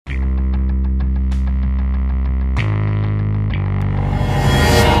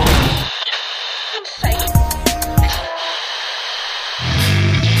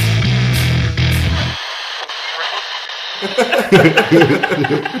I'm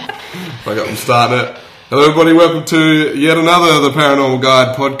starting it. Hello everybody, welcome to yet another The Paranormal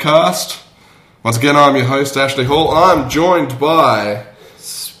Guide podcast. Once again, I'm your host, Ashley Hall. I'm joined by...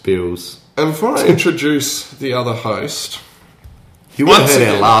 Spills. And before I introduce the other host... You would have heard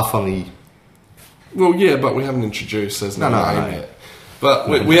our laugh on the... Well, yeah, but we haven't introduced. There's no name yet. But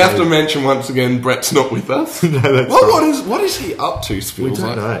No, we have to mention once again, Brett's not with us. No, that's right. What is he up to, Spills? We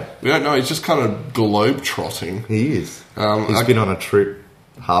don't know. We don't know. He's just kind of globe-trotting. He is. He's been on a trip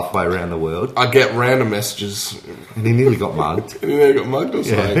halfway around the world. I get random messages. And he nearly got mugged. And he nearly got mugged or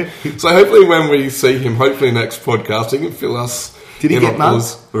something. So hopefully when we see him, next podcast, he can fill us... Did he get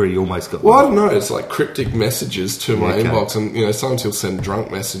mugged? Or he almost got mugged? Well, I don't know. It's like cryptic messages to my inbox. And, sometimes he'll send drunk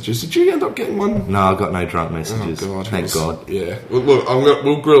messages. Did you end up getting one? No, I got no drunk messages. Oh, God. Thank God. Yeah. Well, look,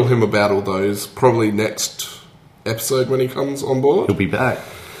 we'll grill him about all those probably next episode when he comes on board. He'll be back.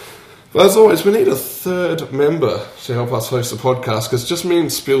 But as always, we need a third member to help us host the podcast, because just me and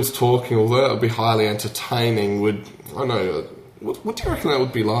Spills talking, although it would be highly entertaining, what do you reckon that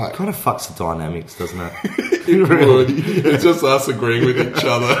would be like? Kind of fucks the dynamics, doesn't it? It would. It's just us agreeing with each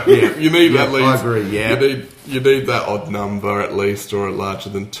other. Yeah. You need at least... I agree, yeah. You need that odd number at least, or larger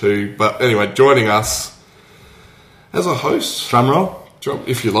than 2. But anyway, joining us as a host... Drum roll?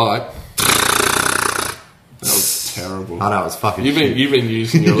 If you like. That was terrible. I know, it was fucking You've been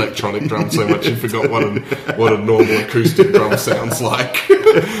using your electronic drum so much you forgot what a normal acoustic drum sounds like.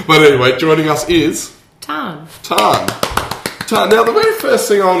 But anyway, joining us is... Tarn. Now, the very first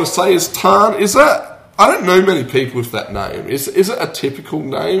thing I want to say is Tarn. Is that... I don't know many people with that name. Is it a typical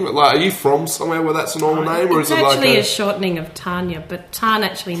name? Like, are you from somewhere where that's a normal name? Or It's is it actually like a shortening of Tanya, but Tarn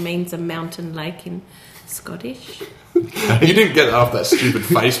actually means a mountain lake in Scottish. You didn't get off that stupid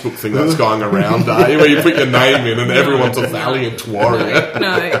Facebook thing that's going around, where you put your name in and everyone's a valiant warrior.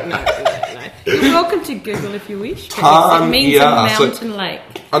 No. You're welcome to Google if you wish. Tarn, it means a mountain lake.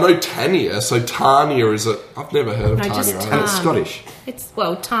 I know Tanya, so Tanya is a... I've never heard of No, Tanya. just either. And it's Scottish.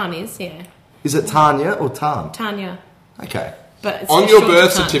 Tarn is, yeah. Is it Tanya or Tarn? Tanya. Okay. But it's On just your short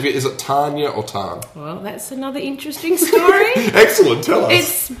birth for Tarn. certificate, is it Tanya or Tarn? Well, that's another interesting story. Excellent, tell us. It's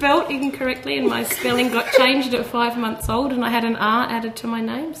spelt incorrectly and my spelling got changed at 5 months old and I had an R added to my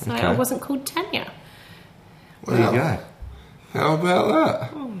name, so I wasn't called Tanya. There you go. How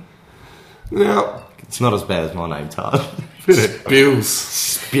about that? Now... It's not as bad as my name, Tarn. Spills.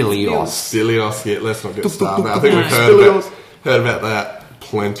 Spilios. Yeah, let's not get started. I think we've heard about that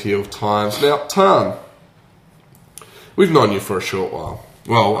plenty of times. Now, Tarn, we've known you for a short while.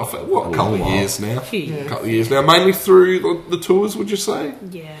 Well, a couple of years now. A few years. A couple of years now. Mainly through the tours, would you say?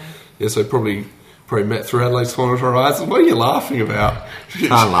 Yeah. Yeah, so probably met through Adelaide's Haunted Horizons. What are you laughing about?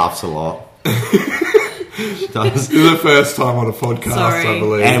 Tarn laughs a lot. She does. This is the first time on a podcast, Sorry. I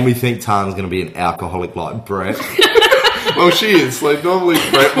believe. And we think Tarn's going to be an alcoholic like Brett. Well, she is. Like, normally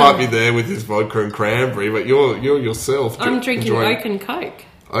Brett might be there with his vodka and cranberry, but you're yourself. I'm drinking enjoying Oak and Coke.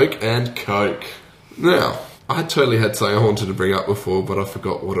 Oak and Coke. Now, I totally had something I wanted to bring up before, but I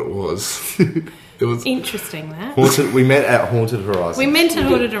forgot what it was. It was Interesting, that. We met at Haunted Horizons. We meant to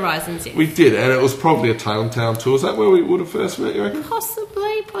Haunted Horizons, yes. we did, and it was probably a Town tour. Is that where we would have first met, you reckon?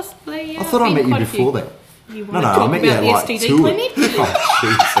 Possibly, yeah. I thought I met you before then. You No, want to I talk met you about at the like STD 2. clinic? Oh,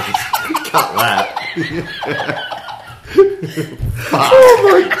 Jesus. Cut that. Oh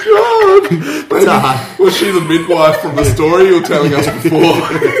my god! Tarn. Was she the midwife from the story you were telling us before?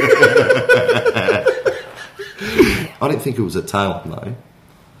 I didn't think it was a tail, though.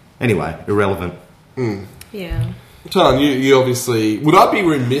 Anyway, irrelevant. Yeah. Tarn, you obviously... Would I be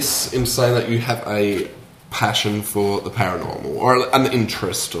remiss in saying that you have a passion for the paranormal, or an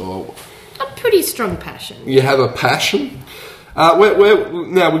interest, or... A pretty strong passion. You have a passion? Now,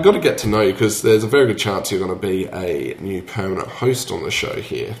 we've got to get to know you, because there's a very good chance you're going to be a new permanent host on the show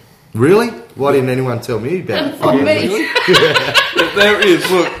here. Really? Why didn't anyone tell me about it? There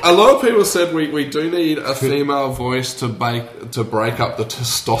is. Look, a lot of people said we do need a female voice to break up the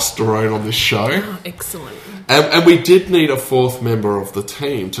testosterone on this show. Oh, excellent. And we did need a fourth member of the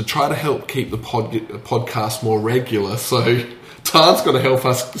team to try to help keep the podcast more regular. So Tarn's going to help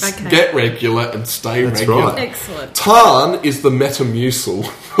us get regular and stay regular. Right. Excellent. Tarn is the Metamucil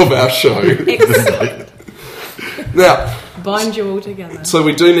of our show. Excellent. Now... Bind you all together. So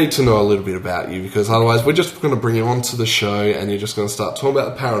we do need to know a little bit about you, because otherwise we're just going to bring you onto the show and you're just going to start talking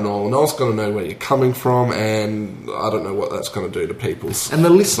about the paranormal. No one's going to know where you're coming from, and I don't know what that's going to do to people's and the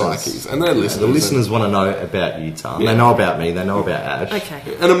listeners. psyches. And their listeners. The listeners want to know about you, Tarn. Yeah. They know about me. They know about Ash.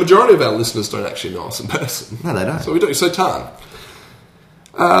 Okay. And a majority of our listeners don't actually know us in person. No, they don't. So we do. So Tarn,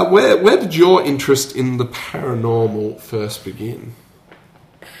 where did your interest in the paranormal first begin?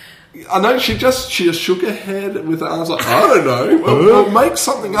 I know she just shook her head with her arms like, I don't know. Well, make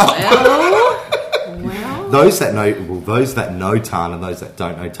something up. Well. Those that know Tan and those that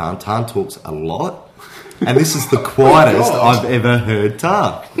don't know Tan talks a lot. And this is the quietest I've ever heard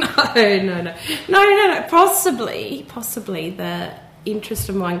Tan. No. Possibly the interest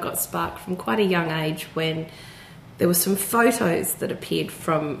of mine got sparked from quite a young age when there were some photos that appeared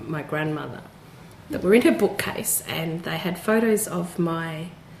from my grandmother that were in her bookcase, and they had photos of my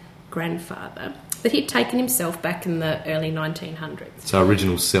grandfather that he'd taken himself back in the early 1900s. So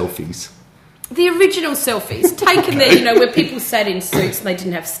original selfies. The original selfies taken there, where people sat in suits and they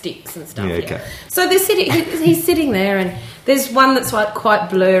didn't have sticks and stuff. Yeah, okay. So they're he's sitting there, and there's one that's like quite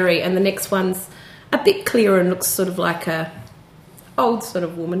blurry, and the next one's a bit clearer and looks sort of like a old sort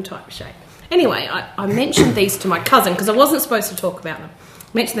of woman type shape. Anyway, I mentioned these to my cousin because I wasn't supposed to talk about them.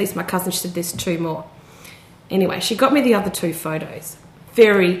 I mentioned these to my cousin. She said there's 2 more. Anyway, she got me the other 2 photos.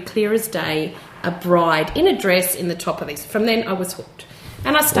 Very clear as day, a bride in a dress in the top of these. From then I was hooked.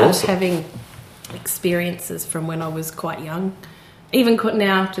 And I started having experiences from when I was quite young. Even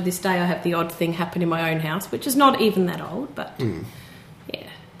now, to this day, I have the odd thing happen in my own house, which is not even that old, but yeah.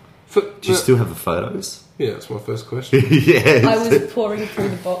 Do you still have the photos? Yeah, that's my first question. Yes. I was pouring through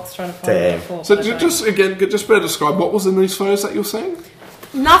the box trying to find out. So just better describe what was in these photos that you're saying?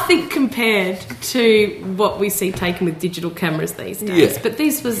 Nothing compared to what we see taken with digital cameras these days. Yeah. But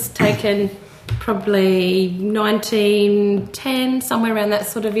this was taken probably 1910, somewhere around that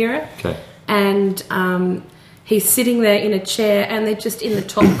sort of era. Okay. And he's sitting there in a chair, and they're just in the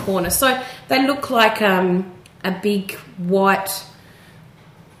top corner. So they look like a big white,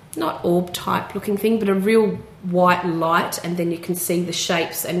 not orb type looking thing, but a real white light, and then you can see the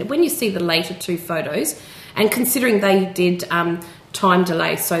shapes. And when you see the later 2 photos, and considering they did time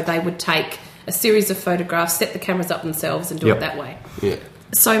delay, so they would take a series of photographs, set the cameras up themselves and do it that way. Yeah.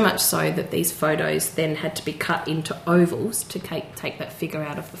 So much so that these photos then had to be cut into ovals to take that figure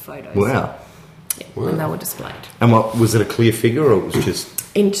out of the photos. Wow. Yeah, when they were displayed. And what was it, a clear figure, or it was just...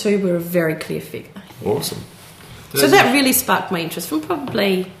 In 2 were a very clear figure. Awesome. So that really sparked my interest from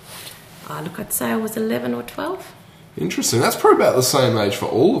probably, I'd say I was 11 or 12. Interesting. That's probably about the same age for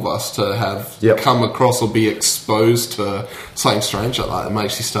all of us to have come across or be exposed to something strange like that. It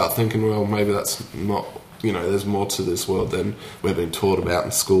makes you start thinking, well, maybe that's not, there's more to this world than we've been taught about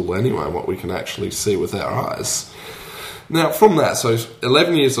in school anyway, what we can actually see with our eyes. Now, from that, so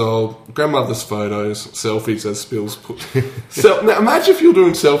 11 years old, grandmother's photos, selfies as Spills put. Now, imagine if you were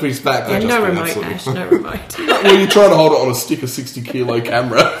doing selfies back then. No remote, Ash, no remote. Well, you're trying to hold it on a stick of 60-kilo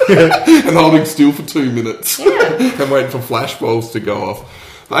camera and holding still for 2 minutes and waiting for flashbulbs to go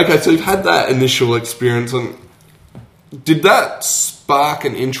off. Okay, so you've had that initial experience, and did that spark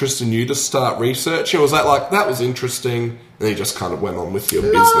an interest in you to start researching? Or was that like, that was interesting, and you just kind of went on with your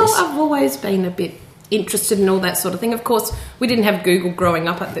business? No, I've always been a bit interested in all that sort of thing. Of course, we didn't have Google growing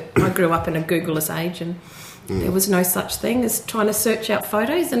up. I grew up in a Googleless age, and there was no such thing as trying to search out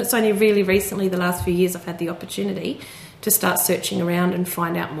photos. And it's only really recently, the last few years, I've had the opportunity to start searching around and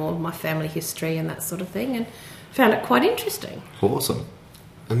find out more of my family history and that sort of thing, and found it quite interesting. Awesome.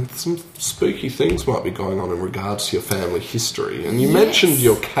 And some spooky things might be going on in regards to your family history. And you mentioned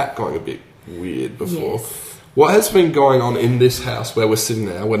your cat going a bit weird before. Yes. What has been going on in this house where we're sitting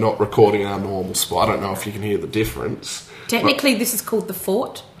now? We're not recording our normal spot. I don't know if you can hear the difference. Technically, this is called the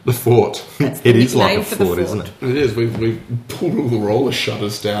fort. The fort. That's the It is like a nickname for the fort, isn't it? It is. We've pulled all the roller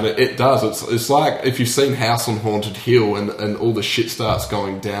shutters down. It does. It's like if you've seen House on Haunted Hill and all the shit starts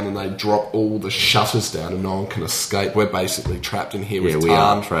going down and they drop all the shutters down and no one can escape. We're basically trapped in here with we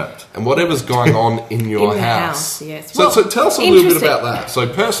Tan. are trapped. And whatever's going on in your In the house. house, yes. So, Well, so tell us a little bit interesting. about that.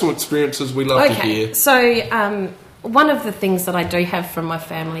 So personal experiences we love to hear. So one of the things that I do have from my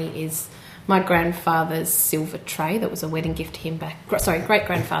family is my grandfather's silver tray that was a wedding gift to him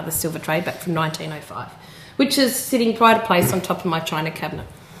great-grandfather's silver tray back from 1905, which is sitting pride of place on top of my china cabinet.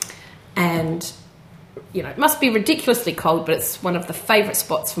 And, it must be ridiculously cold, but it's one of the favourite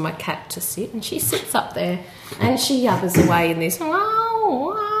spots for my cat to sit. And she sits up there and she yabbers away in this wow,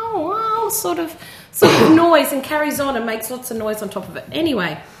 wow, wow sort of noise and carries on and makes lots of noise on top of it.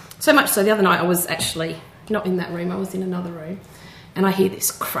 Anyway, so much so the other night I was actually not in that room, I was in another room, and I hear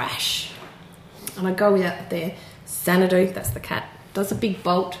this crash. And I go out there, Xanadu, that's the cat, does a big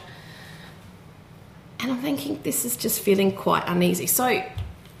bolt. And I'm thinking, this is just feeling quite uneasy. So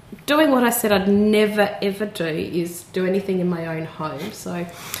doing what I said I'd never, ever do is do anything in my own home. So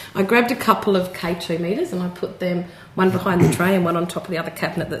I grabbed a couple of K2 meters and I put them, one behind the tray and one on top of the other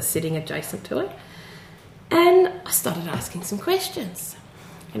cabinet that's sitting adjacent to it. And I started asking some questions.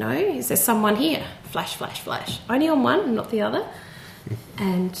 Is there someone here? Flash, flash, flash. Only on one, not the other.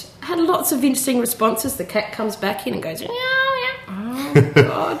 And I had lots of interesting responses. The cat comes back in and goes, yeah. Oh,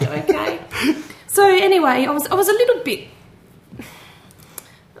 God, okay. So anyway, I was a little bit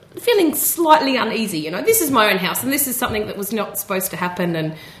feeling slightly uneasy. You know, this is my own house and this is something that was not supposed to happen,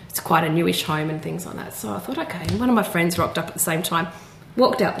 and it's quite a newish home and things like that. So I thought, okay. And one of my friends rocked up at the same time,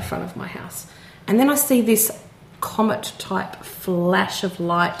 walked out the front of my house. And then I see this comet-type flash of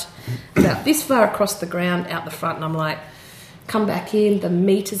light about this far across the ground out the front, and I'm like, come back in, the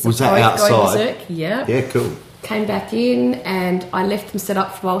meters was are that both going outside? berserk. Yeah. Yeah, cool. Came back in and I left them set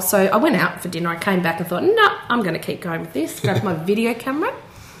up for a while. So I went out for dinner. I came back and thought, no, I'm going to keep going with this. Grabbed my video camera,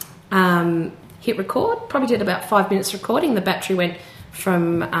 hit record. Probably did about 5 minutes recording. The battery went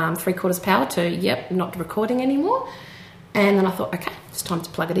from 3/4 power to, not recording anymore. And then I thought, okay, it's time to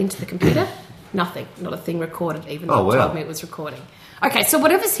plug it into the computer. Nothing, not a thing recorded, even though it told me it was recording. Okay, so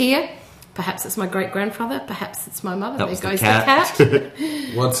whatever's here, perhaps it's my great-grandfather, perhaps it's my mother. That there was goes the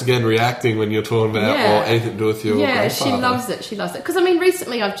cat. Once again, reacting when you're talking about or anything to do with your grandfather. She loves it. She loves it. Because, I mean,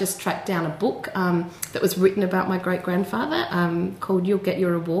 recently I've just tracked down a book that was written about my great-grandfather called You'll Get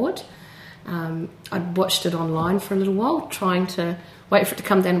Your Reward. I'd watched it online for a little while, trying to wait for it to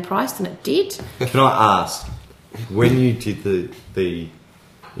come down in price, and it did. Can I ask, when you did the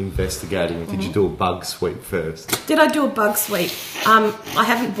investigating, did you do a bug sweep first? Did I do a bug sweep? I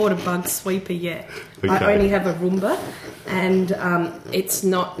haven't bought a bug sweeper yet. Okay. I only have a Roomba, and it's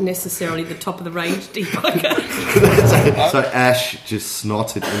not necessarily the top of the range debugger. So Ash just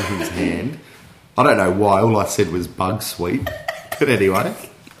snotted in his hand. I don't know why, all I said was bug sweep. But anyway.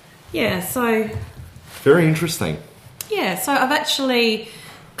 Yeah, so... Very interesting. Yeah, so I've actually... A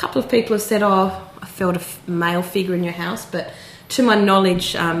couple of people have said, I felt a male figure in your house, but... To my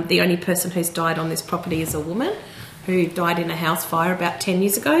knowledge, the only person who's died on this property is a woman who died in a house fire about 10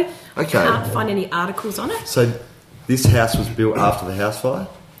 years ago. I can't find any articles on it. So this house was built after the house fire?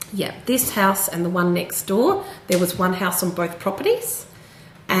 Yeah, this house and the one next door. There was one house on both properties,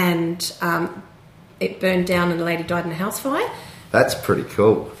 and it burned down and the lady died in a house fire. That's pretty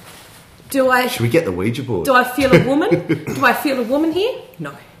cool. Should we get the Ouija board? Do I feel a woman? Do I feel a woman here?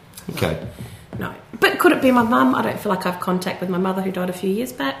 No. Okay. No. But could it be my mum? I don't feel like I have contact with my mother who died a few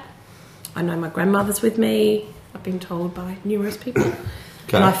years back. I know my grandmother's with me. I've been told by numerous people.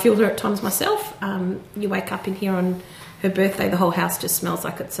 Okay. And I feel her at times myself. You wake up in here on her birthday, the whole house just smells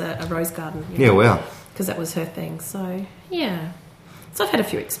like it's a rose garden. Yeah, wow. Because that was her thing. So, yeah. So I've had a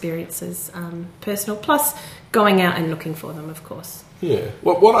few experiences, personal, plus going out and looking for them, of course. Yeah.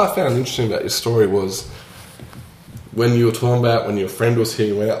 What I found interesting about your story was... When you were talking about when your friend was here,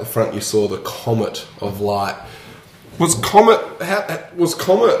 you went out the front, you saw the comet of light. Was comet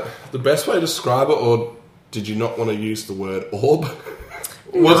the best way to describe it, or did you not want to use the word orb?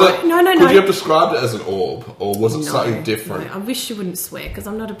 No. Could you have described it as an orb, or was it something different? No, I wish you wouldn't swear, because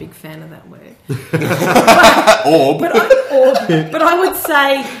I'm not a big fan of that word. Orb. But I would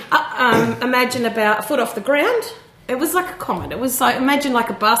say, imagine about a foot off the ground. It was like a comet. It was like, imagine like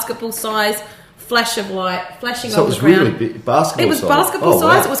a basketball size flash of light flashing on the ground. So it was really big, basketball size? It was basketball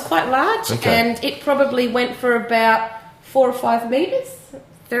size. Wow. It was quite large, and it probably went for about 4 or 5 metres.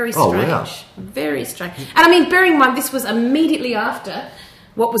 Very strange. Oh, wow. Very strange. And I mean, bearing in mind, this was immediately after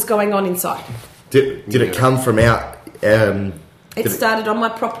what was going on inside. Did it come from out... It started on my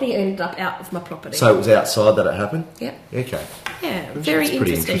property and ended up out of my property. So it was outside that it happened? Yeah. Okay. Yeah, very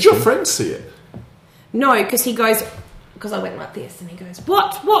interesting. Did your friend see it? No, because he goes... Because I went like this, and he goes,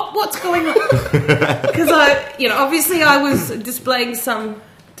 what's going on? Because obviously I was displaying some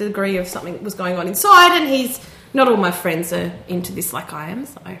degree of something that was going on inside, and not all my friends are into this like I am,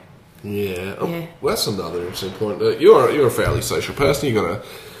 so. Yeah. Well, that's another interesting point. You're a fairly social person, you've got a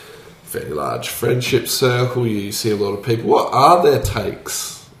fairly large friendship circle, you see a lot of people. What are their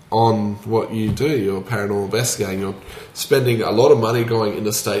takes on what you do? You're paranormal investigating, you're spending a lot of money going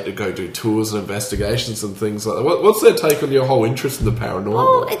interstate to go do tours and investigations and things like that. What's their take on your whole interest in the paranormal?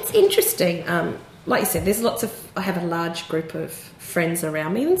 Oh, it's interesting. Like you said, I have a large group of friends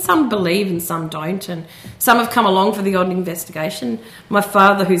around me, and some believe and some don't, and some have come along for the odd investigation. My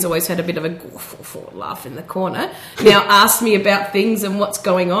father, who's always had a bit of a laugh in the corner, now asks me about things and what's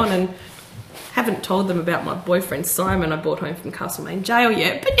going on, and haven't told them about my boyfriend Simon I brought home from Castlemaine jail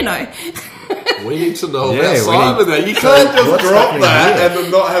yet, but we need to know about Simon there. You can't just drop that and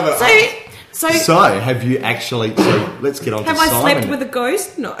not have it. So have you actually... So let's get on to Simon. Have I slept with a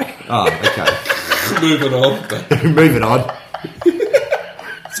ghost? No. Oh, okay. Moving on. Moving on.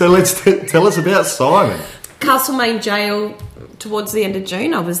 So let's tell us about Simon. Castlemaine jail towards the end of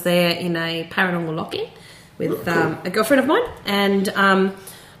June. I was there in a paranormal lock-in with a girlfriend of mine, and...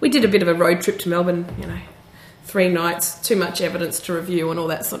 we did a bit of a road trip to Melbourne, 3 nights, too much evidence to review and all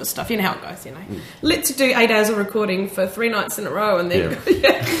that sort of stuff. You know how it goes, you know. Let's do 8 hours of recording for 3 nights in a row and then...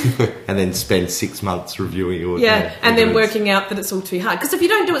 and then spend 6 months reviewing your and then working out that it's all too hard. Because if you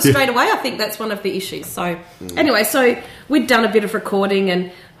don't do it straight away, I think that's one of the issues. So, anyway, so we'd done a bit of recording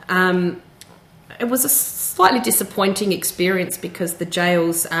and it was a slightly disappointing experience because the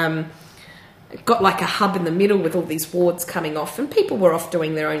jails... got like a hub in the middle with all these wards coming off, and people were off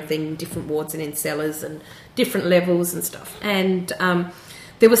doing their own thing in different wards and in cellars and different levels and stuff. And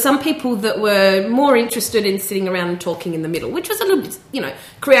there were some people that were more interested in sitting around and talking in the middle, which was a little bit, you know,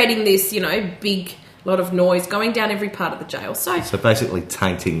 creating this, you know, big lot of noise going down every part of the jail. So basically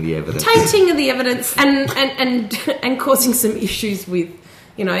tainting the evidence. And causing some issues with,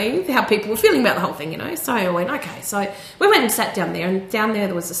 you know, how people were feeling about the whole thing, you know. So I went, okay. So we went and sat down there, and down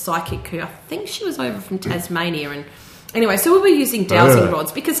there was a psychic who I think she was over from Tasmania. And anyway, so we were using dowsing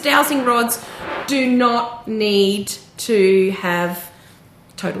rods because dowsing rods do not need to have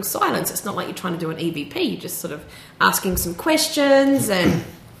total silence. It's not like you're trying to do an EVP. You're just sort of asking some questions. And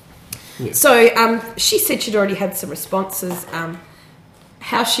so she said she'd already had some responses.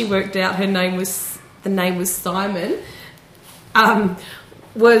 How she worked out the name was Simon.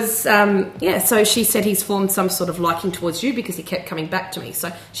 So she said he's formed some sort of liking towards you because he kept coming back to me.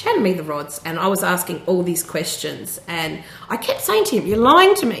 So she handed me the rods and I was asking all these questions and I kept saying to him, you're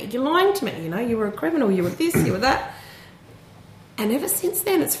lying to me, you know, you were a criminal, you were this, you were that. And ever since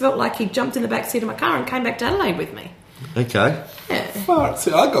then it's felt like he jumped in the back seat of my car and came back to Adelaide with me. Okay. Well,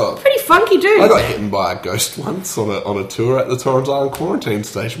 see, I got pretty funky dude. I got hit by a ghost once on a tour at the Torrens Island quarantine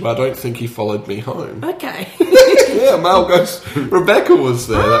station, but I don't think he followed me home. Okay. Yeah, male ghost. Rebecca was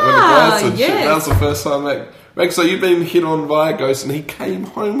there. That was the first time I met Rebecca. So you've been hit on by a ghost, and he came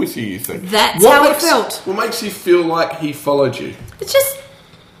home with you. You think that's how it felt? What makes you feel like he followed you? It's just,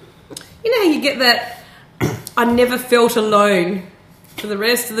 you know, how you get that. I never felt alone. For the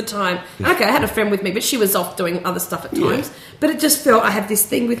rest of the time. Okay, I had a friend with me, but she was off doing other stuff at times. Yeah. But it just felt I had this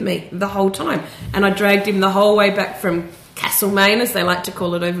thing with me the whole time. And I dragged him the whole way back from Castlemaine, as they like to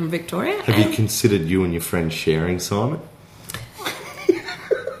call it over in Victoria. Have you considered you and your friend sharing, Simon?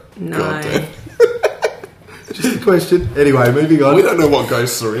 No. Just a question. Anyway, moving on. We don't know what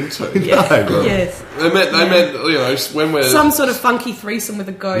ghosts are into. Yes. They meant, you know, when we're... Some sort of funky threesome with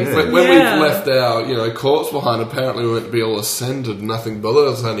a ghost. Yeah. When we've left our, you know, corpse behind, apparently we won't be all ascended and nothing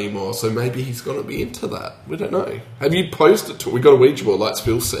bothers us anymore, so maybe he's going to be into that. We don't know. Have you posted to... We got a Ouija board, like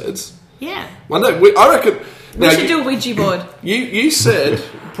Phil says. Yeah. Well, no, I reckon... We should do a Ouija board. You said...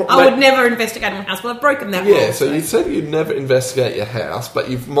 I would never investigate my house. Well, I've broken that rule. Yeah, so you said you'd never investigate your house, but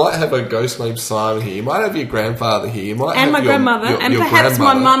you might have a ghost named Simon here. You might have your grandfather here. You might have my grandmother. And your perhaps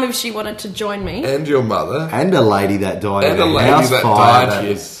my mum if she wanted to join me. And your mother. And a lady that died and in a lady house that fire. Died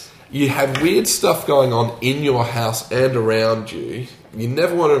here. You have weird stuff going on in your house and around you. You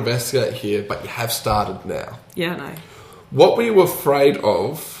never want to investigate here, but you have started now. Yeah, I know. What were you afraid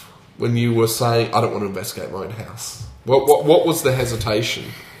of when you were saying, I don't want to investigate my own house? What was the hesitation?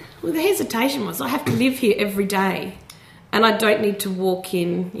 Well, the hesitation was I have to live here every day and I don't need to walk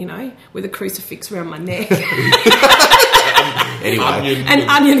in, you know, with a crucifix around my neck. Anyway.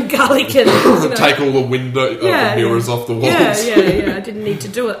 Onion, garlic and... You know. Take all the the mirrors off the walls. Yeah. I didn't need to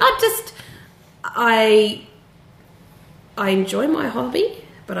do it. I enjoy my hobby,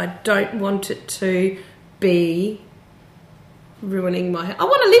 but I don't want it to be... ruining my... I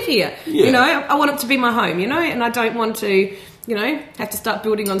want to live here, you know. I want it to be my home, you know, and I don't want to, you know, have to start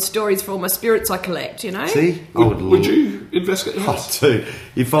building on stories for all my spirits I collect, you know. See, would you investigate your house? Too.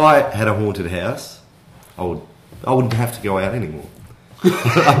 If I had a haunted house, I wouldn't have to go out anymore.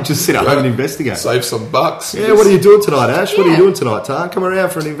 I'd just sit at home and investigate. Save some bucks. Yeah, what are you doing tonight, Ash? What are you doing tonight, Tar? Come around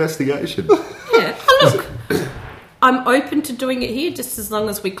for an investigation. Yeah, look, I'm open to doing it here just as long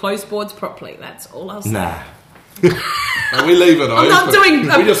as we close boards properly. That's all I'll say. Nah. And we leave it open. I'm not doing...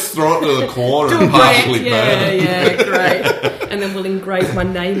 we just throw it to the corner and partially burn it. Yeah, great. And then we'll engrave my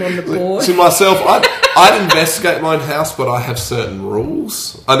name on the board. To myself, I'd investigate my own house, but I have certain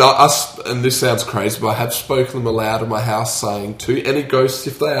rules. And this sounds crazy, but I have spoken them aloud in my house, saying to any ghosts,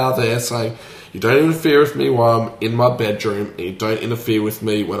 if they are there, saying, you don't interfere with me while I'm in my bedroom, and you don't interfere with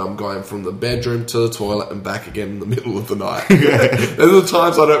me when I'm going from the bedroom to the toilet and back again in the middle of the night. Those are the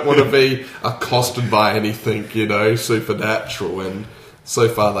times I don't want to be accosted by anything, you know, supernatural, and so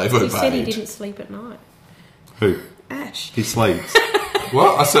far they've obeyed. You said he didn't sleep at night. Who? Ash. He sleeps.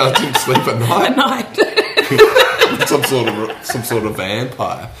 What? I said I didn't sleep at night? At night. some sort of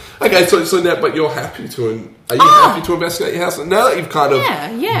vampire. Okay, so now, but you're happy to... Are you happy to investigate your house? Now that you've kind of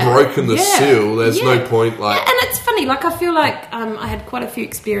broken the seal, there's no point, like... Yeah, and it's funny, like, I feel like I had quite a few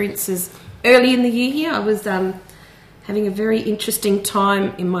experiences early in the year here, I was having a very interesting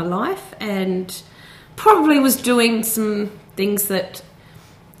time in my life and probably was doing some things that,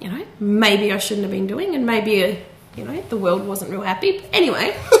 maybe I shouldn't have been doing, and maybe, the world wasn't real happy. But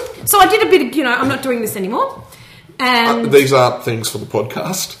anyway, so I did a bit of, I'm not doing this anymore. And these aren't things for the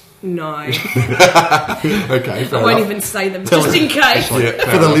podcast. No. Okay, I won't even say them, just in case. For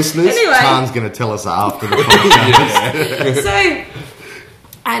the listeners, Anyway. Tan's going to tell us after the podcast. So,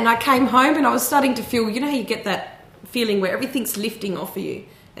 and I came home and I was starting to feel, how you get that feeling where everything's lifting off of you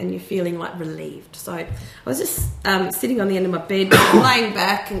and you're feeling like relieved. So I was just sitting on the end of my bed, laying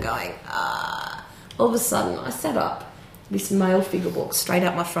back and going, All of a sudden, I sat up. This male figure walked straight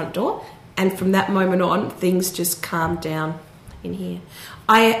out my front door, and from that moment on, things just calmed down in here.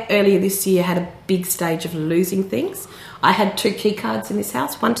 I, earlier this year, had a big stage of losing things. I had 2 key cards in this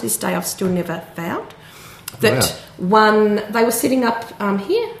house. One to this day I've still never found. They were sitting up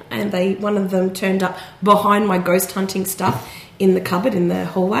here, and one of them turned up behind my ghost hunting stuff in the cupboard in the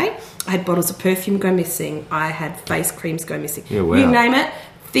hallway. I had bottles of perfume go missing. I had face creams go missing. Yeah, wow. You name it.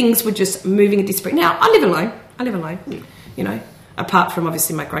 Things were just moving a disparate. Now, I live alone. Apart from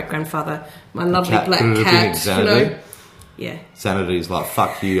obviously my great-grandfather, my lovely black cat, Yeah. Sanity's like,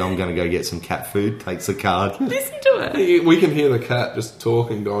 fuck you, I'm going to go get some cat food. Takes the card. Listen to it. We can hear the cat just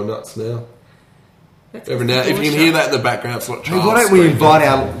talking, going nuts now. If you can hear that in the background, it's like Charles. Why don't we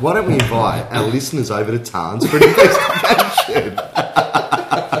invite our listeners over to Tan's for an investigation?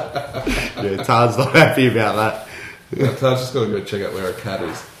 Yeah, Tan's not happy about that. Yeah, Tan's just got to go check out where her cat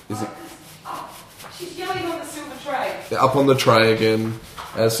is. Is it? She's yelling on the silver tray. Yeah, up on the tray again.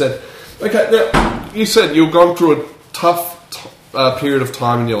 As said. Okay, now you said you've gone through a tough period of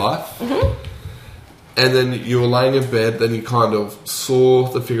time in your life. Mm-hmm. And then you were laying in bed, then you kind of saw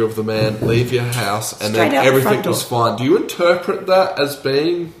the figure of the man leave your house, and Straight then out the everything front door. was fine. Do you interpret that as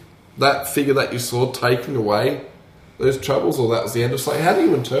being that figure that you saw taking away those troubles, or that was the end of something? How do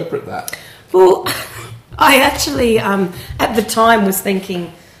you interpret that? Well, I actually, at the time, was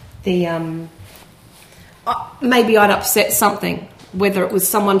thinking maybe I'd upset something, whether it was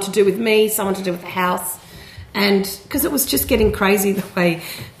someone to do with me, someone to do with the house. And because it was just getting crazy the way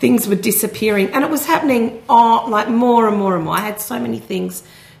things were disappearing, and it was happening like more and more and more. I had so many things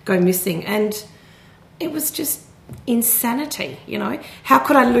go missing, and it was just insanity. How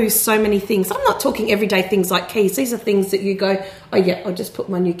could I lose so many things? I'm not talking everyday things like keys. These are things that you go, oh yeah, I'll just put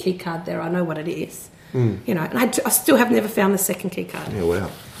my new key card there. I know what it is. And I still have never found the second key card. Yeah,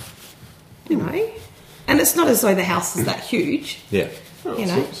 wow. And it's not as though the house is that huge. Yeah. Oh,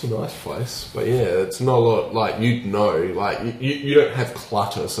 it's a nice place, but yeah, it's not a lot. Like you don't have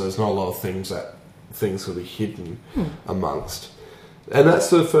clutter, so there's not a lot of things will be hidden amongst. And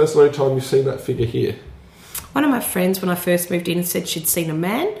that's the first and only time you've seen that figure here. One of my friends, when I first moved in, said she'd seen a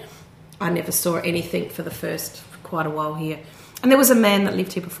man. I never saw anything for quite a while here. And there was a man that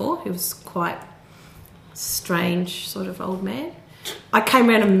lived here before who was quite strange, sort of old man. I came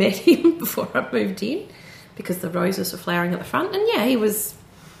around and met him before I moved in, because the roses were flowering at the front. And yeah, he was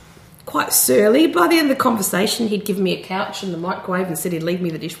quite surly. By the end of the conversation, he'd given me a couch and the microwave and said he'd leave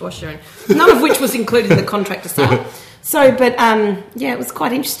me the dishwasher, and none of which was included in the contract to sell. So, but it was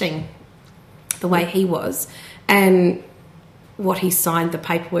quite interesting the way he was, and what he signed the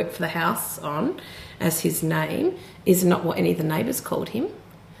paperwork for the house on as his name is not what any of the neighbours called him.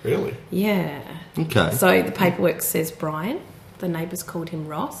 Really? Yeah. Okay. So the paperwork says Brian. The neighbours called him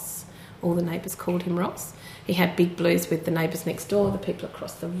Ross. All the neighbours called him Ross. He had big blues with the neighbours next door, the people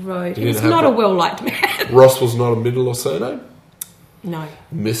across the road. He was not a well-liked man. Ross was not a middle or surname? No.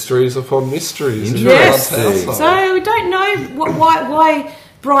 Mysteries upon mysteries. Yes. So we don't know why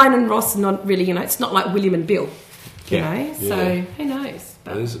Brian and Ross are not really, it's not like William and Bill, So who knows?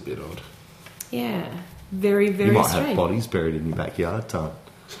 But, that is a bit odd. Yeah. Very, very You might strange. have bodies buried in your backyard, Tom.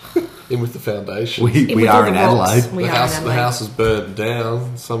 In with the foundation. We are in Adelaide. The house is burnt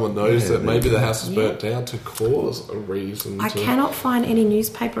down. Someone knows that maybe the house is burnt down to cause a reason. I cannot find any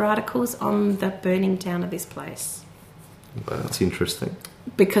newspaper articles on the burning down of this place. Wow. That's interesting.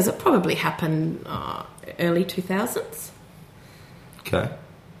 Because it probably happened early 2000s. Okay.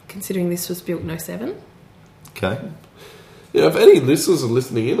 Considering this was built in 07. Okay. Yeah, if any listeners are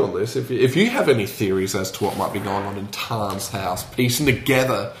listening in on this, if you have any theories as to what might be going on in Tan's house, piecing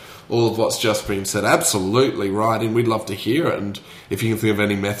together all of what's just been said, absolutely write in. We'd love to hear it. And if you can think of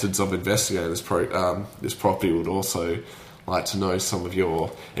any methods of investigating this property, we'd also like to know some of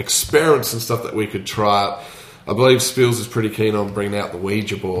your experiments and stuff that we could try out. I believe Spills is pretty keen on bringing out the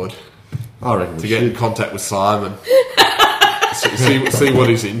Ouija board. I reckon to get in contact with Simon. see what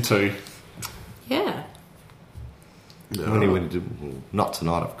he's into. Yeah. Not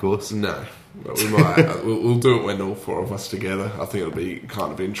tonight, of course. No. But we might. We'll do it when all four of us together. I think it'll be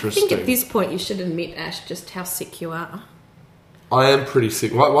kind of interesting. I think at this point you should admit, Ash, just how sick you are. I am pretty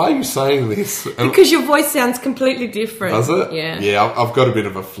sick. Why are you saying this? Because your voice sounds completely different. Does it? Yeah. Yeah, I've got a bit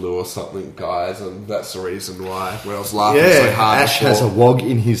of a flu or something, guys, and that's the reason why. When I was laughing so hard. Ash has a wog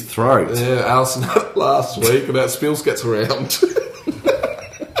in his throat. Yeah, Alison had it last week, and that spills gets around.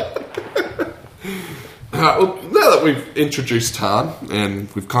 Well, now that we've introduced Tan and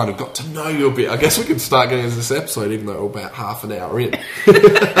we've kind of got to know you a bit, I guess we can start getting into this episode, even though we're about half an hour in.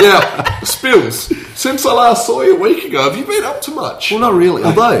 Now, Spills, since I last saw you a week ago, have you been up to much? Well, not really.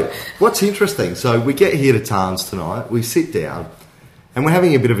 Although, what's interesting, so we get here to Tan's tonight, we sit down, and we're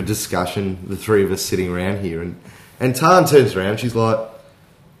having a bit of a discussion, the three of us sitting around here, and Tan turns around, she's like,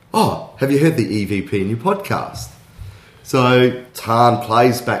 "Oh, have you heard the EVP new podcast?" So Tan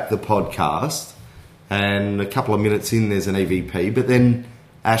plays back the podcast, and a couple of minutes in, there's an EVP, but then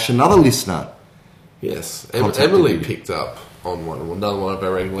Ash, another listener. Yes, Emily picked up on another one of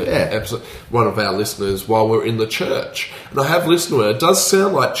our regular episodes, one of our listeners while we're in the church. And I have listened to her. It does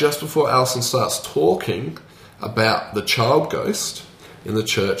sound like just before Alison starts talking about the child ghost in the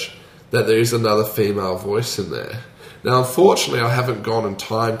church, that there is another female voice in there. Now, unfortunately, I haven't gone and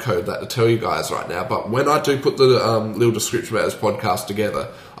time code that to tell you guys right now, but when I do put the little description about this podcast together,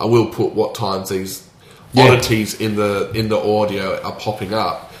 I will put what times these oddities in the audio are popping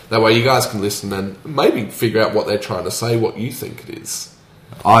up. That way you guys can listen and maybe figure out what they're trying to say, what you think it is.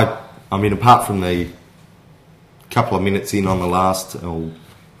 I mean, apart from the couple of minutes in on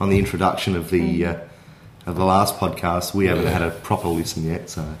the introduction of the last podcast, we haven't had a proper listen yet.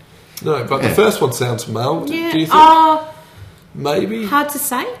 So no, but the first one sounds male. Yeah. Do you think? Maybe Hard to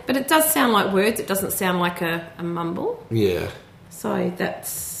say, but it does sound like words. It doesn't sound like a mumble. Yeah. So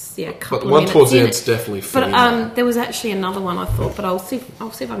that's. Yeah, a couple but of one minutes towards the in end's definitely female. But there was actually another one I thought, but I'll see if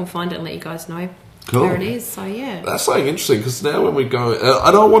I can find it and let you guys know where it is. So yeah, that's something interesting because now when we go,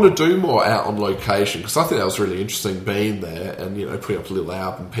 and I want to do more out on location because I think that was really interesting being there and putting up a little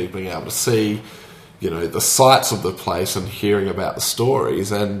album, people being able to see the sights of the place and hearing about the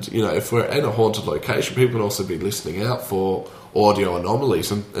stories. And if we're in a haunted location, people can also be listening out for audio anomalies,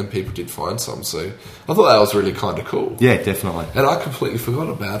 and people did find some, so I thought that was really kind of cool. Yeah, definitely. And I completely forgot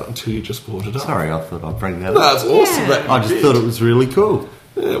about it until you just brought it up. Sorry, I thought I'd bring that up. That's awesome. That I just thought it was really cool.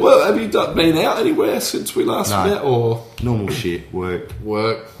 Yeah, well, have you been out anywhere since we last met, or normal shit? Work,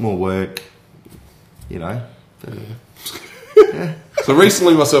 more work. Yeah. So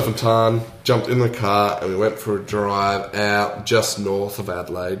recently, myself and Tan jumped in the car and we went for a drive out just north of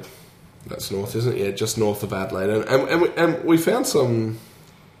Adelaide. That's north, isn't it? Yeah, just north of Adelaide. And we found some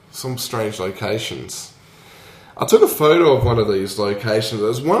strange locations. I took a photo of one of these locations. It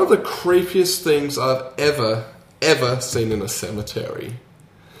was one of the creepiest things I've ever seen in a cemetery.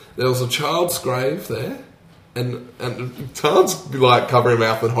 There was a child's grave there. And Tan's like covering her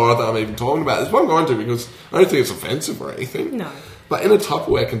mouth in horror that I'm even talking about. This one I'm going to because I don't think it's offensive or anything. No. But in a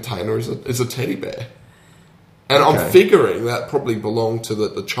Tupperware container is a teddy bear. And I'm figuring that probably belonged to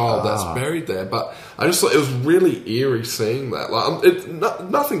the child that's buried there. But I just thought it was really eerie seeing that. Like,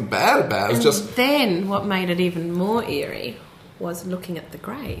 nothing bad about it. It's just then what made it even more eerie was looking at the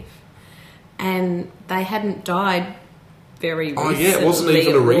grave. And they hadn't died very recently. Oh, yeah, it wasn't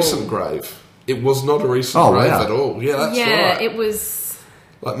even a recent grave. It was not a recent grave at all. Yeah, that's right. Yeah, it was...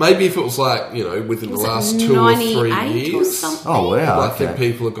 Like, maybe if it was like, within the last 2 or 3 years. Or something? Oh, wow. I think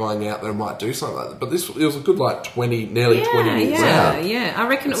people are going out there and might do something like that. But it was a good, nearly 20 years out. Yeah. I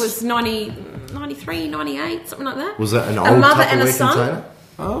reckon it was 93, 98, something like that. Was that an old mother and a Tupperware son?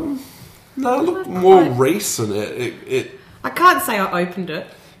 container? No, it looked more recent. I can't say I opened it.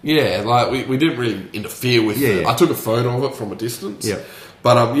 Yeah, like, we didn't really interfere with it. I took a photo of it from a distance. Yeah.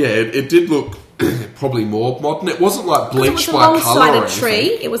 But, it did look probably more modern. It wasn't like bleached by colour or anything. It was alongside a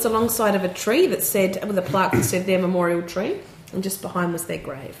tree. It was alongside of a tree that said, with a plaque that said their memorial tree, and just behind was their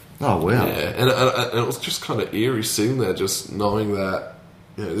grave. Oh, wow. Yeah, and it was just kind of eerie sitting there, just knowing that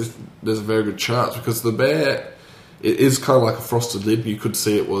there's a very good chance, because the bear, it is kind of like a frosted lid. You could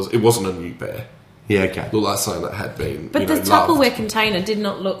see it wasn't a new bear. Yeah, okay. Looked like something that had been, but the Tupperware container did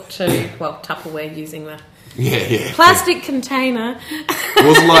not look Tupperware using the plastic container. It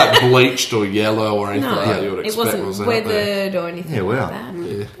wasn't like bleached or yellow or anything like that you would expect. It wasn't weathered or anything like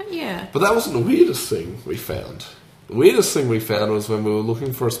that. Yeah. But that wasn't the weirdest thing we found. The weirdest thing we found was when we were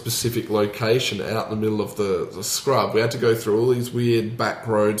looking for a specific location out in the middle of the scrub. We had to go through all these weird back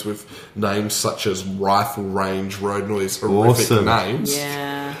roads with names such as Rifle Range Road and all these horrific names.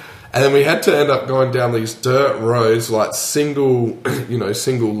 Yeah. And then we had to end up going down these dirt roads, like single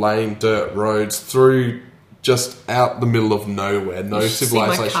lane dirt roads through just out the middle of nowhere, no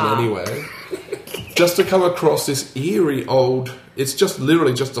civilization anywhere, just to come across this eerie old... It's just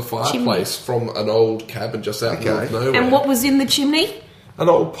literally just a fireplace from an old cabin just out in the middle of nowhere. And what was in the chimney? An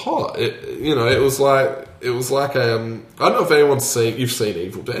old pot. It was like I don't know if you've seen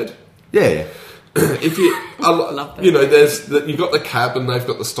Evil Dead. Yeah. If you, love that. you've got the cabin, they've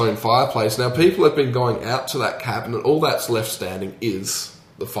got the stone fireplace. Now people have been going out to that cabin, and all that's left standing is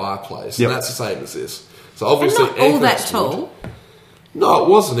the fireplace, and that's the same as this. So obviously, And not all that tall. No, it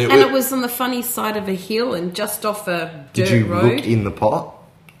wasn't. It was on the funny side of a hill and just off a dirt road. Did you look in the pot?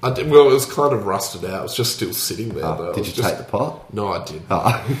 It was kind of rusted out. It was just still sitting there. Did you take the pot? No, I didn't.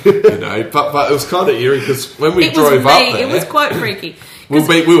 Oh. But it was kind of eerie because when we drove up there... It was quite freaky. We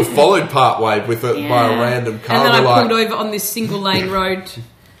were followed part way by a random car. And then I pulled over on this single lane road.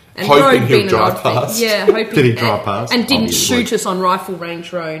 And hoping he'll drive past. Yeah, hoping. Did he drive past? And didn't shoot us on Rifle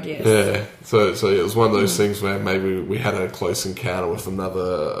Range Road, yes. Yeah, so it was one of those things where maybe we had a close encounter with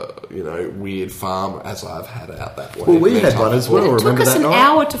another, weird farm, as I've had out that way. Well, we had one as well, It took us an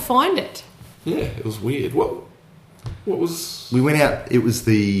hour to find it. Yeah, it was weird. What was... We went out, it was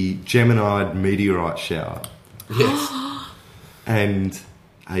the Geminid meteorite shower. Yes. And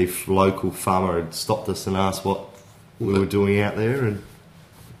a local farmer had stopped us and asked what we were doing out there, and...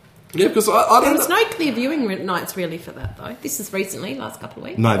 Yeah, because I don't There was no clear viewing nights really for that, though. This is recently, last couple of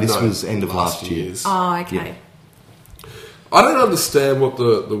weeks. No, this was end of last year. Oh, okay. Yeah. I don't understand what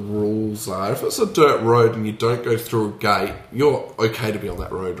the rules are. If it's a dirt road and you don't go through a gate, you're okay to be on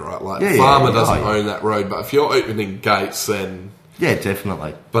that road, right? Like, farmer doesn't own that road, but if you're opening gates, then... Yeah,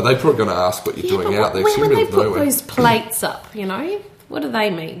 definitely. But they're probably going to ask what you're doing out there. When they put those plates up, what do they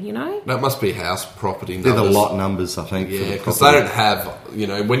mean, That must be house property numbers. They're the lot numbers, I think. Yeah, because they don't have,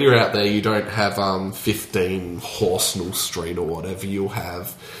 when you're out there, you don't have 15 Horsnell Street or whatever. You'll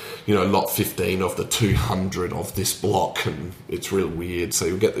have, lot 15 of the 200 of this block, and it's real weird. So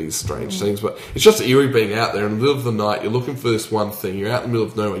you'll get these strange things. But it's just eerie being out there in the middle of the night. You're looking for this one thing. You're out in the middle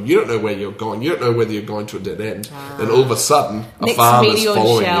of nowhere. You don't know where you're going. You don't know whether you're going to a dead end. And all of a sudden, a farmer's following you. Next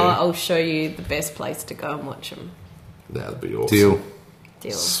meteor shower, I'll show you the best place to go and watch them. That'd be awesome. Deal.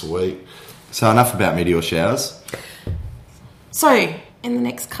 Sweet. So enough about meteor showers. So, in the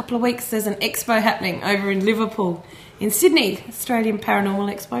next couple of weeks, there's an expo happening over in Liverpool, in Sydney, Australian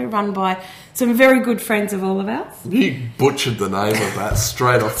Paranormal Expo, run by some very good friends of all of ours. You butchered the name of that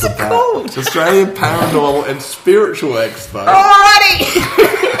straight off the bat. Called? Australian Paranormal and Spiritual Expo.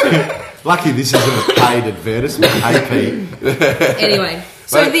 Alrighty! Lucky this isn't a paid advertisement, AP. Anyway,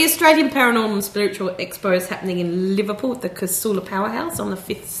 so the Australian Paranormal and Spiritual Expo is happening in Liverpool at the Casula Powerhouse on the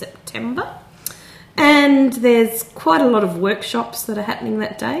 5th September. And there's quite a lot of workshops that are happening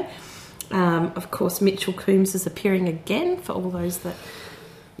that day. Of course, Mitchell Coombs is appearing again for all those that...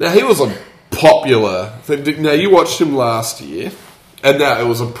 Now, he was a popular thing. Now, you watched him last year, and now it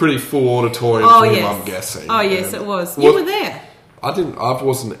was a pretty full auditorium for him, I'm guessing. Oh, yes, it was. You were there. I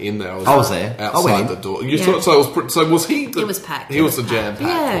wasn't in there. I was there. Outside the door. You thought so? Was he? It was packed. He was the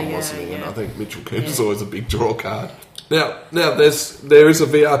jam-packed one, wasn't he? And I think Mitchell Coombs is always a big draw card. Now, there is a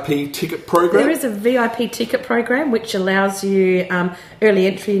VIP ticket program. There is a VIP ticket program which allows you early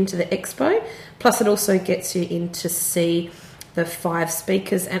entry into the expo. Plus, it also gets you in to see the 5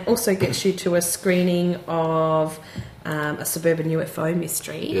 speakers, and also gets you to a screening of a suburban UFO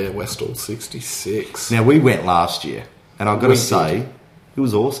mystery. Yeah, Westall 66. Now, we went last year. And I've got to say, it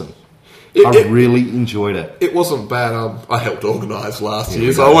was awesome. I really enjoyed it. It wasn't bad. I helped organise last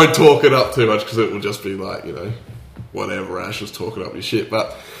year, so I won't talk it up too much because it will just be like, whatever, Ash was talking up your shit.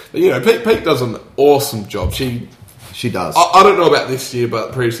 But, Pete does an awesome job. She does. I don't know about this year,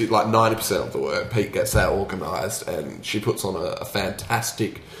 but previously, like 90% of the work, Pete gets that organised, and she puts on a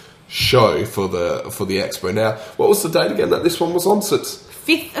fantastic show for the expo. Now, what was the date again that this one was on? So it's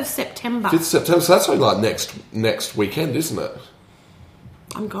 5th of September. 5th of September, so that's only like next weekend, isn't it?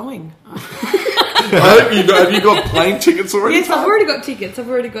 I'm going. I hope have you got plane tickets already? Yes, I've already got tickets. I've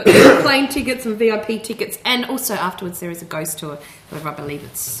already got plane tickets and VIP tickets, and also afterwards there is a ghost tour. However, I believe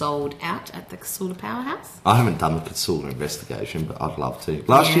it's sold out at the Casula Powerhouse. I haven't done the Casula investigation, but I'd love to.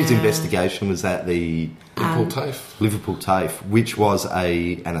 Last year's investigation was at the Liverpool TAFE, which was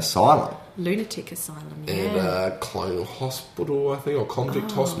an asylum. Lunatic asylum, and Colonial Hospital, I think, or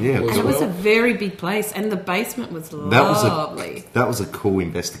Convict Hospital. Yeah, and it was a very big place, and the basement was lovely. That was a cool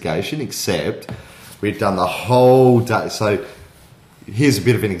investigation, except we'd done the whole day. So here's a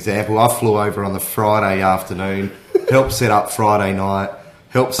bit of an example. I flew over on the Friday afternoon, helped set up Friday night,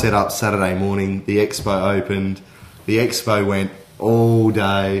 helped set up Saturday morning. The expo opened. The expo went all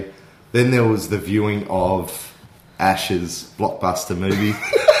day. Then there was the viewing of Ash's blockbuster movie.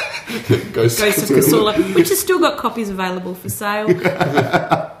 Ghost of Cthulhu, which has still got copies available for sale.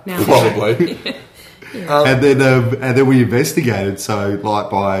 Now, Probably. And then we investigated. So, like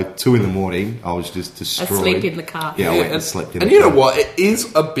by 2 a.m, I was just destroyed. Asleep in the car. Yeah, I went and slept in the car. And you know what? It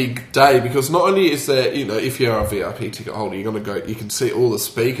is a big day because not only is there, if you're a VIP ticket holder, you're going to go. You can see all the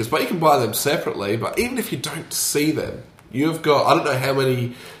speakers, but you can buy them separately. But even if you don't see them, you've got. I don't know how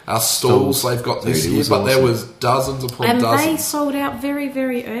many stalls they've got this year, but there was dozens upon dozens. And they sold out very,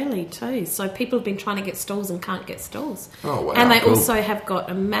 very early too. So people have been trying to get stalls and can't get stalls. Oh, wow. And they also have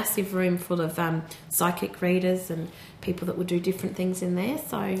got a massive room full of psychic readers and people that will do different things in there.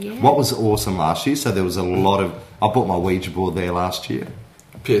 So, yeah. What was awesome last year, so there was a lot of... I bought my Ouija board there last year.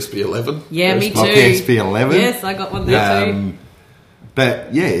 PSP 11. Yeah, me too. My PSP 11. Yes, I got one there too.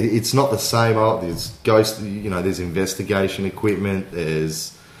 But yeah, it's not the same. There's there's investigation equipment,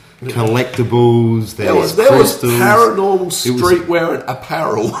 there's collectibles, There was paranormal streetwear and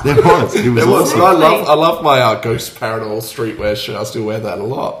apparel. There was. It was awesome. I love my Ghost Paranormal streetwear shirt. I still wear that a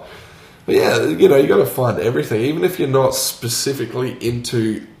lot. But yeah, you got to find everything. Even if you're not specifically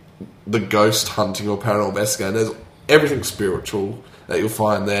into the ghost hunting or paranormal investigating, there's everything spiritual that you'll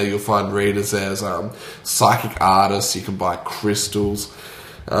find there. You'll find readers. There's psychic artists. You can buy crystals.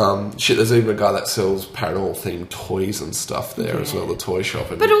 There's even a guy that sells paranormal themed toys and stuff there as well, the toy shop.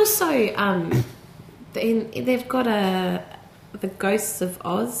 But also, they've got the Ghosts of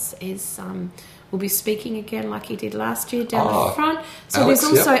Oz will be speaking again like he did last year down the front. So Alex,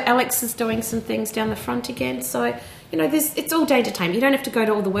 there's also Alex is doing some things down the front again. So it's all day entertainment. You don't have to go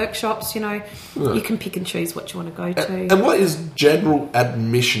to all the workshops. You can pick and choose what you want to go to. And what is general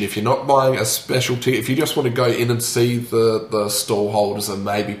admission if you're not buying a special ticket? If you just want to go in and see the stall holders and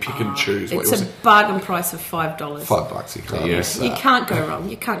maybe pick and choose, it's a bargain price of $5. $5, you can't miss that. You can't go wrong.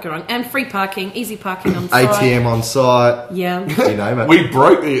 You can't go wrong. And free parking, easy parking on site. ATM on site. Yeah, you name it. We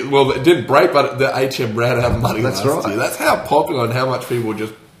broke it. Well, it didn't break, but the ATM ran out of money last year. That's how popular and how much people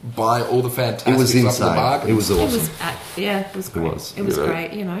just buy all the fantastic It was stuff insane. in the bargain. It was awesome. It was great. It was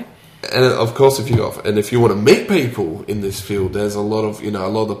great. And of course, if you want to meet people in this field, there's a lot of the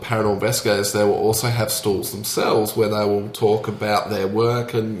paranormal investigators. They will also have stalls themselves where they will talk about their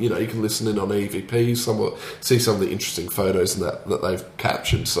work, and you can listen in on EVP, see some of the interesting photos and that they've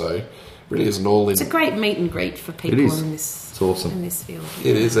captured. So, it really is an all-in. It's a great meet and greet for people in this. It's awesome. In this field.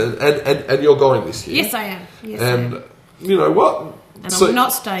 It is, and you're going this year. Yes, I am. Yes, and I am. You know what? And I'm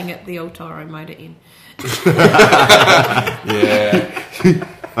not staying at the Altoro Motor Inn. Yeah.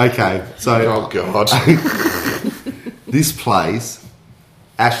 Okay, so... Oh, God. This place,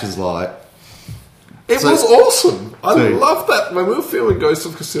 Ash is like... It was awesome. I loved that. When we were filming Ghost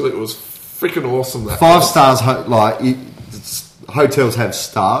of Cthulhu, it was freaking awesome. That 5 stars, hotels have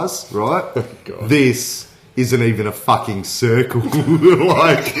stars, right? God. This isn't even a fucking circle.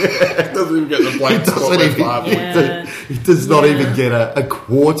 It doesn't even get the black it does not even get a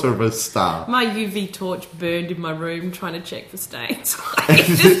quarter of a star. My UV torch burned in my room trying to check for stains. It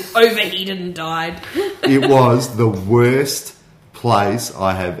just overheated and died. It was the worst place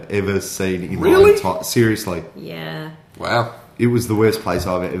I have ever seen in my entire... Seriously. Yeah. Wow. It was the worst place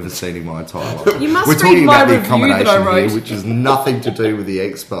I've ever seen in my entire life. You must We're talking read my about the review that I accommodation wrote. here, which has nothing to do with the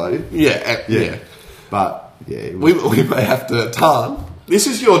expo. Yeah. But yeah, we may have to. Tan, this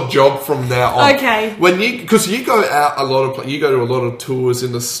is your job from now on. Okay. Because you go out you go to a lot of tours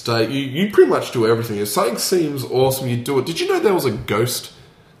in the state. You pretty much do everything. If something seems awesome, you do it. Did you know there was a ghost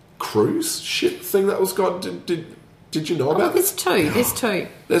cruise ship thing that was got? Did you know about this? There's two.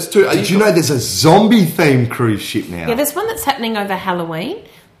 There's two. Did you know there's a zombie themed cruise ship now? Yeah, there's one that's happening over Halloween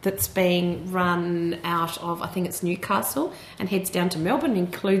that's being run out of, I think it's Newcastle, and heads down to Melbourne.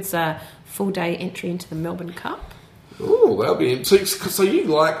 Includes a full-day entry into the Melbourne Cup. Oh, that'll be... So you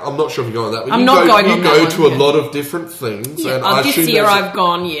like... I'm not sure if you're going on that, but I'm not going on that one. You go to a lot of different things. Yeah, and this year I've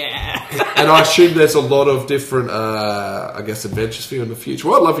gone, yeah. And I assume there's a lot of different, adventures for you in the future.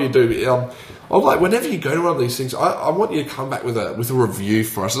 What I'd love you to do... I'm like, whenever you go to one of these things, I want you to come back with a review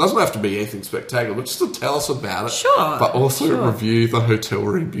for us. It doesn't have to be anything spectacular, but just to tell us about it. Sure. But also review the hotel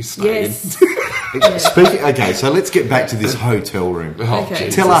room you stay in. Okay, so let's get back to this hotel room. Okay.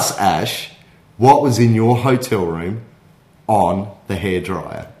 Tell us, Ash, what was in your hotel room on the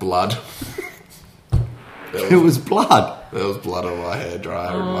hairdryer? Blood. It was blood. There was blood on my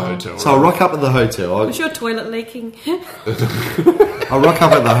hairdryer in my hotel room. So I rock up at the hotel. Was your toilet leaking? I rock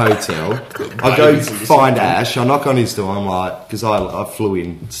up at the hotel. I go find Ash. I knock on his door. I'm like, because I flew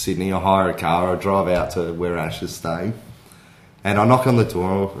in Sydney. I hire a car. I drive out to where Ash is staying. And I knock on the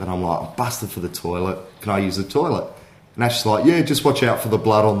door and I'm like, I'm busted for the toilet. Can I use the toilet? And Ash's like, yeah, just watch out for the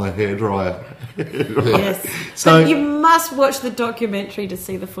blood on the hairdryer. Yes. So but you must watch the documentary to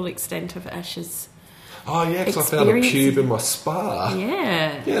see the full extent of Ash's. Oh, yeah, because I found a pube in my spa.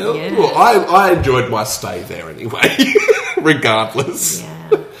 Yeah. Yeah. Well, I enjoyed my stay there anyway, regardless. Yeah.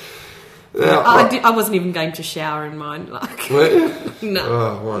 Now, I wasn't even going to shower in mine. Like, no.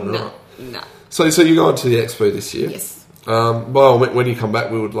 Oh, why not? No. So you're going to the expo this year? Yes. Well, when you come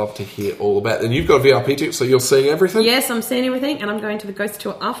back, we would love to hear all about it. And you've got a VIP ticket, so you're seeing everything? Yes, I'm seeing everything, and I'm going to the ghost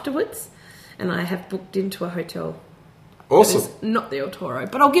tour afterwards. And I have booked into a hotel. Awesome. That is not the El Toro,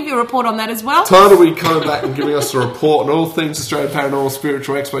 but I'll give you a report on that as well. Tana will be coming back and giving us a report on all things Australian Paranormal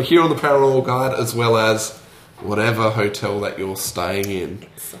Spiritual Expo here on the Paranormal Guide, as well as whatever hotel that you're staying in.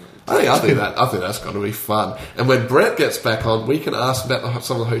 Excellent. I think that's going to be fun. And when Brett gets back on, we can ask about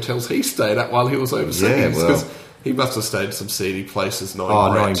some of the hotels he stayed at while he was overseas. Yeah, because well, he must have stayed in some seedy places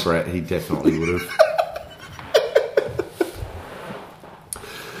knowing Brett. Knowing Brett, he definitely would have.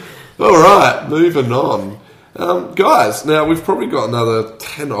 All right, moving on. Guys, now we've probably got another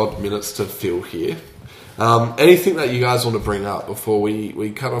 10 odd minutes to fill here. Anything that you guys want to bring up before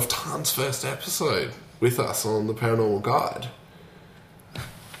we cut off Tan's first episode with us on the Paranormal Guide?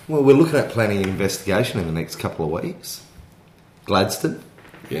 Well, we're looking at planning an investigation in the next couple of weeks. Gladstone.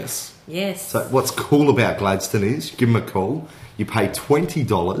 Yes. Yes. So what's cool about Gladstone is you give them a call, you pay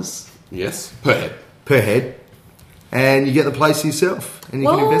 $20 Yes, per head. And you get the place yourself, and you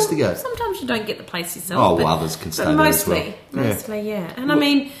can investigate. Sometimes you don't get the place yourself. Oh, well, others can stay there as well. Mostly, yeah. And I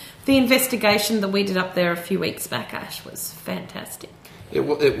mean, the investigation that we did up there a few weeks back, Ash, was fantastic.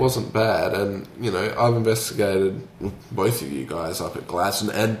 It wasn't bad, and I've investigated both of you guys up at Gladstone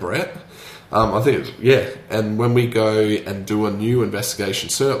and Brett. I think and when we go and do a new investigation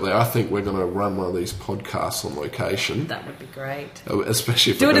certainly, I think we're going to run one of these podcasts on location. That would be great.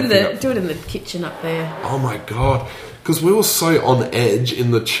 Especially if do it in the kitchen up there. Oh my god! Because we were so on edge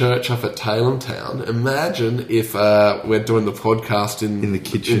in the church up at Tailem Town. Imagine if we're doing the podcast in the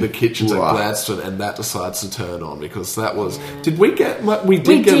kitchens at Gladstone, and that decides to turn on, because that was. Did we get? We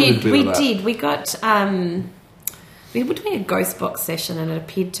did get a little bit of that. We did. We got. We were doing a ghost box session, and it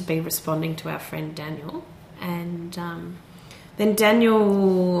appeared to be responding to our friend Daniel. And then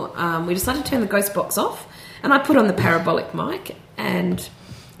Daniel, we decided to turn the ghost box off, and I put on the parabolic mic and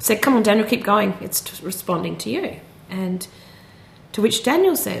said, "Come on, Daniel, keep going. It's responding to you." And to which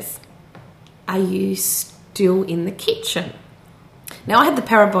Daniel says, "Are you still in the kitchen?" Now, I had the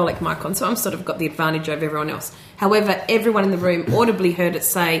parabolic mic on, so I'm sort of got the advantage over everyone else. However, everyone in the room audibly heard it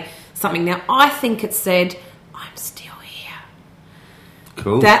say something. Now, I think it said, "I'm still here."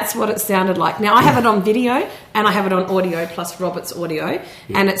 Cool. That's what it sounded like. Now, I have it on video, and I have it on audio plus Robert's audio,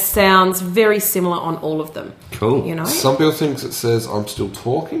 and it sounds very similar on all of them. Cool. Some people think it says, "I'm still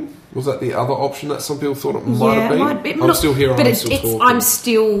talking." Was that the other option that some people thought it might have been? I'm still here, but I'm still talking. I'm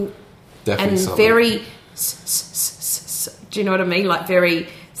still... Definitely and something. Very... Do you know what I mean? Like very...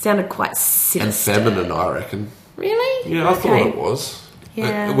 Sounded quite sinister. And feminine, I reckon. Really? Yeah, I thought it was.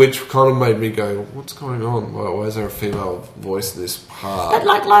 Yeah. Which kind of made me go, what's going on? Why is there a female voice in this part?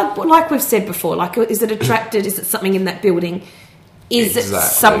 But like we've said before, like, is it attracted? Is it something in that building? Is it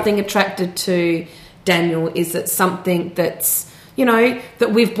something attracted to Daniel? Is it something that's,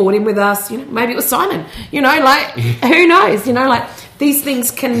 that we've brought in with us? Maybe it was Simon. Who knows? These things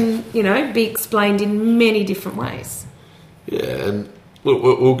can, be explained in many different ways. Yeah, and look,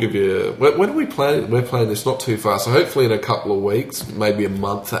 we'll give you... When are we planning? We're planning this not too far, so hopefully in a couple of weeks, maybe a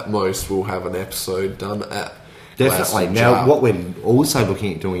month at most, we'll have an episode done at... Definitely. Now, what we're also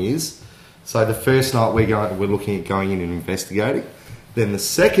looking at doing is... So the first night we're looking at going in and investigating. Then the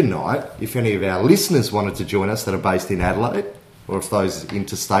second night, if any of our listeners wanted to join us that are based in Adelaide, or if those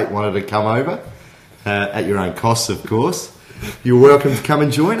interstate wanted to come over, at your own costs, of course, you're welcome to come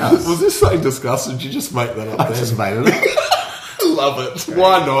and join us. Was this something discussed, or did you just make that up? I just made it up. Love it.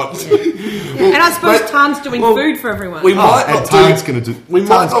 Why not? And I suppose Tan's doing food for everyone. We might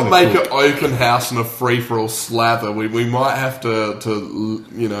not make an open house and a free-for-all slather. We might have to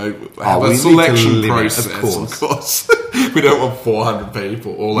have a selection process. Of course. We don't want 400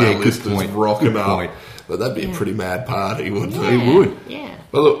 people, all our listeners rocking up. But that'd be a pretty mad party, wouldn't it? It would. Yeah.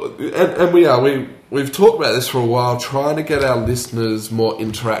 But look, and we've talked about this for a while, trying to get our listeners more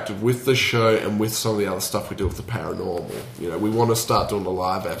interactive with the show and with some of the other stuff we do with the paranormal. We want to start doing the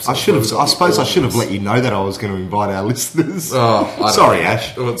live episodes. I suppose I should have let you know that I was going to invite our listeners. Oh, sorry,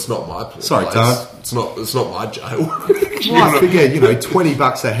 Ash. Well, it's not my place. Sorry, Tom. It's not my jail. Well, I figure,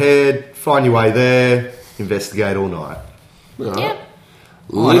 $20 a head, find your way there, investigate all night. Yeah.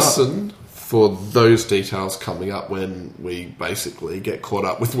 Listen for those details coming up when we basically get caught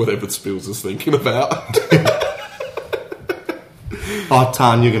up with whatever Spills is thinking about. Oh,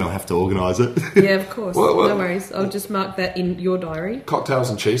 Tan, you're going to have to organise it. Yeah, of course. What? No worries. I'll just mark that in your diary. Cocktails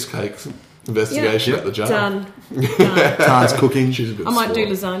and cheesecakes. Investigation at the jar. Done. Tan's cooking. She's a bit I might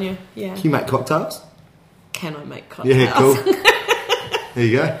do slow. lasagna. Yeah. Can you make cocktails? Can I make cocktails? Yeah, cool. There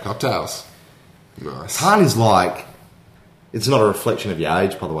you go. Cocktails. Nice. Tan is like... It's not a reflection of your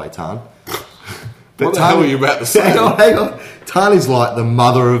age, by the way, Tan. What the hell were you about to say? Hang on. Tan is like the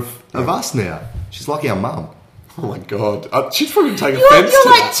mother of us now. She's like our mum. Oh my god. She'd probably take You're offence to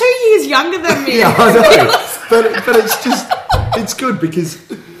like that. 2 years younger than me. Yeah, I know. but it's just... It's good because...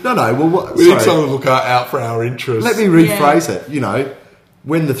 No, well, what... We need sorry. someone to look out for our interests. Let me rephrase it. You know,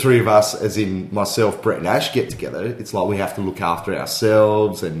 when the three of us, as in myself, Brett and Ash, get together, it's like we have to look after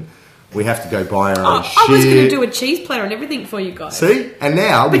ourselves and we have to go buy our own shit. I was going to do a cheese platter and everything for you guys. See? And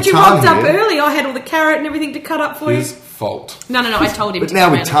now But with you Tan rocked up here... early. I had all the carrot and everything to cut up for His you. fault. No, I told him But to now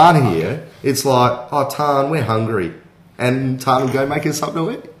come with out. Tan here, it's like, oh, Tan, we're hungry. And Tan will go make us something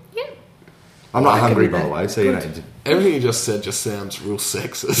to eat. Yeah. I'm not I can hungry, do by the that. way, so you know... Everything you just said just sounds real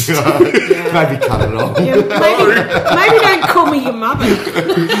sexist. Maybe cut it off. Yeah, maybe don't call me your mother.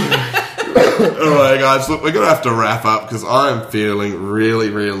 Alright guys, look, we're going to have to wrap up because I am feeling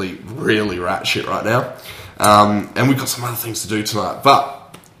really, really, really rat shit right now. And we've got some other things to do tonight.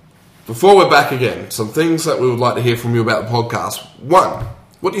 But before we're back again, some things that we would like to hear from you about the podcast. One,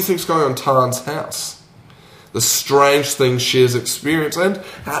 what do you think's going on in Tan's house? The strange things she has experienced, and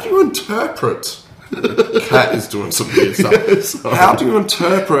how do you interpret... Kat is doing some weird stuff. How do you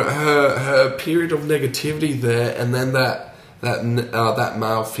interpret her period of negativity there, and then that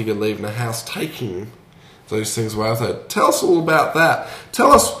male figure leaving the house, taking those things away with her? Tell us all about that.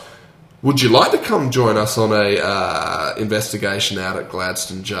 Tell us, would you like to come join us on a investigation out at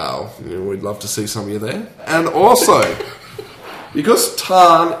Gladstone Jail? You know, we'd love to see some of you there. And also, because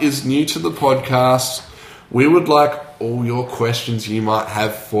Tan is new to the podcast, we would like all your questions you might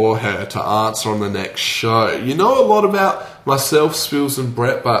have for her to answer on the next show. You know a lot about myself, Spills and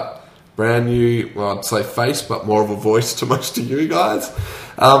Brett, but brand new, well, I'd say face, but more of a voice to most of you guys.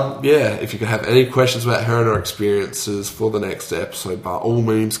 If you could have any questions about her and her experiences for the next episode, by all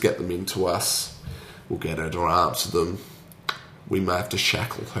means, get them into us. We'll get her to answer them. We may have to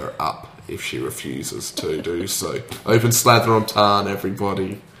shackle her up if she refuses to do so. Open slather on Tan,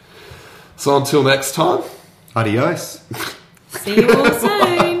 everybody. So until next time... Adios. See you all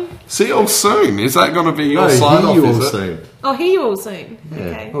soon. See you all soon. Is that going to be your No, sign-off, hear you is all it? soon. I'll hear you all soon. Yeah.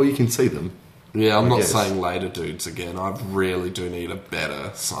 Okay. Well, you can see them. Yeah, I'm I not guess. saying later dudes again. I really do need a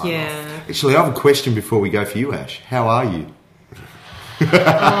better sign-off. Yeah. Actually, I have a question before we go for you, Ash. How are you?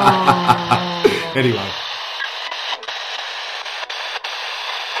 Anyway.